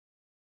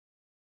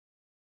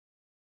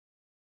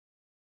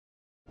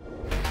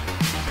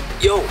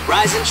Yo,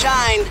 rise and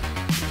shine.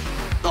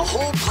 The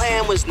whole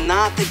plan was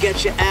not to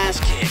get your ass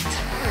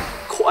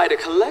kicked. Quite a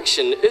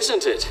collection,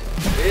 isn't it?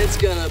 It's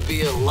gonna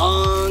be a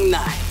long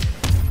night.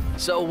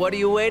 So what are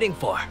you waiting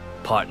for,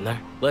 partner?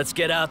 Let's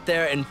get out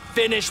there and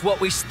finish what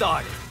we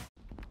started.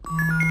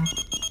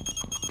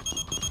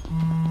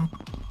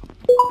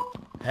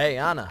 Hey,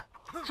 Anna.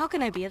 How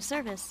can I be of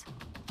service?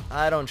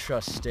 I don't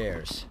trust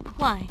stairs.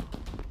 Why?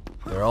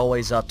 They're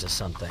always up to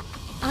something.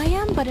 I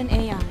am but an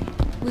AI.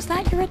 Was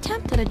that your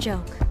attempt at a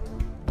joke?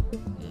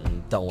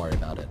 Don't worry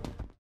about it.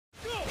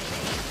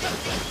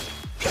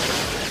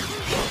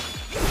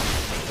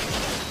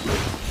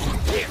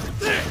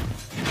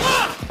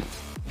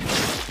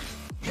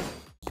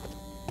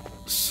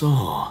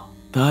 So,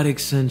 Tariq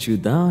sent you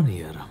down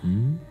here,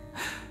 hmm?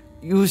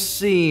 You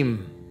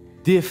seem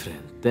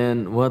different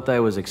than what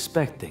I was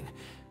expecting.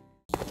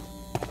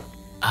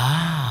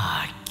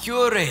 Ah,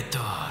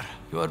 Curator,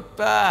 you're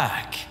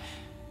back.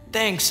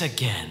 Thanks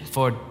again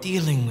for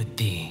dealing with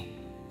the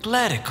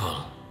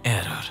clerical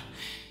error.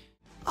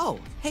 Oh,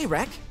 hey,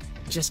 Rec.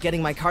 Just getting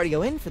my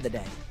cardio in for the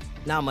day.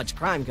 Not much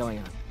crime going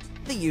on.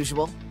 The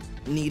usual.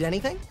 Need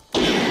anything?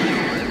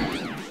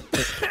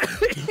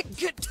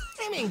 Good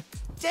timing!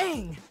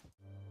 Dang!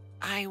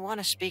 I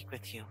want to speak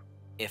with you,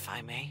 if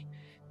I may.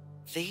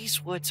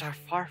 These woods are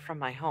far from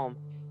my home,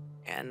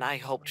 and I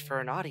hoped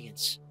for an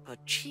audience.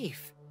 But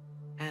Chief,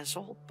 as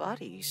old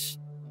buddies,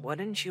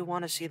 wouldn't you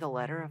want to see the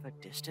letter of a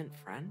distant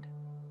friend?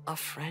 A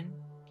friend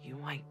you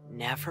might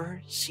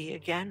never see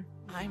again?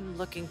 I'm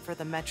looking for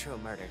the Metro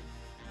murder.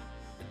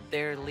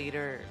 Their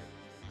leader,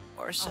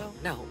 or so. Oh,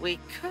 no, we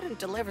couldn't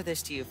deliver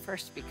this to you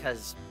first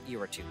because you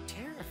were too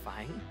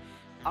terrifying.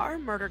 Our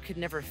murder could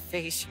never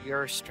face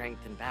your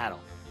strength in battle.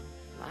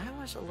 I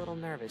was a little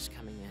nervous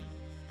coming in.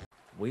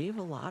 We've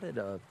allotted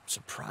a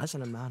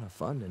surprising amount of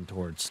funding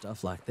towards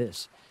stuff like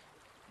this.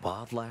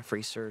 Wildlife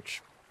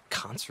research,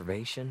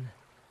 conservation,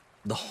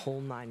 the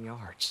whole 9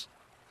 yards.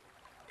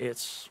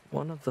 It's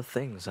one of the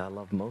things I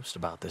love most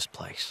about this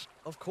place.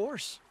 Of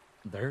course,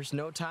 there's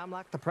no time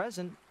like the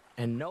present,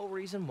 and no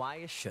reason why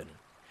you shouldn't.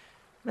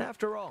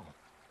 After all,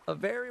 a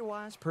very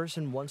wise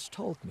person once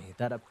told me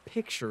that a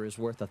picture is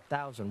worth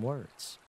 1,000 words.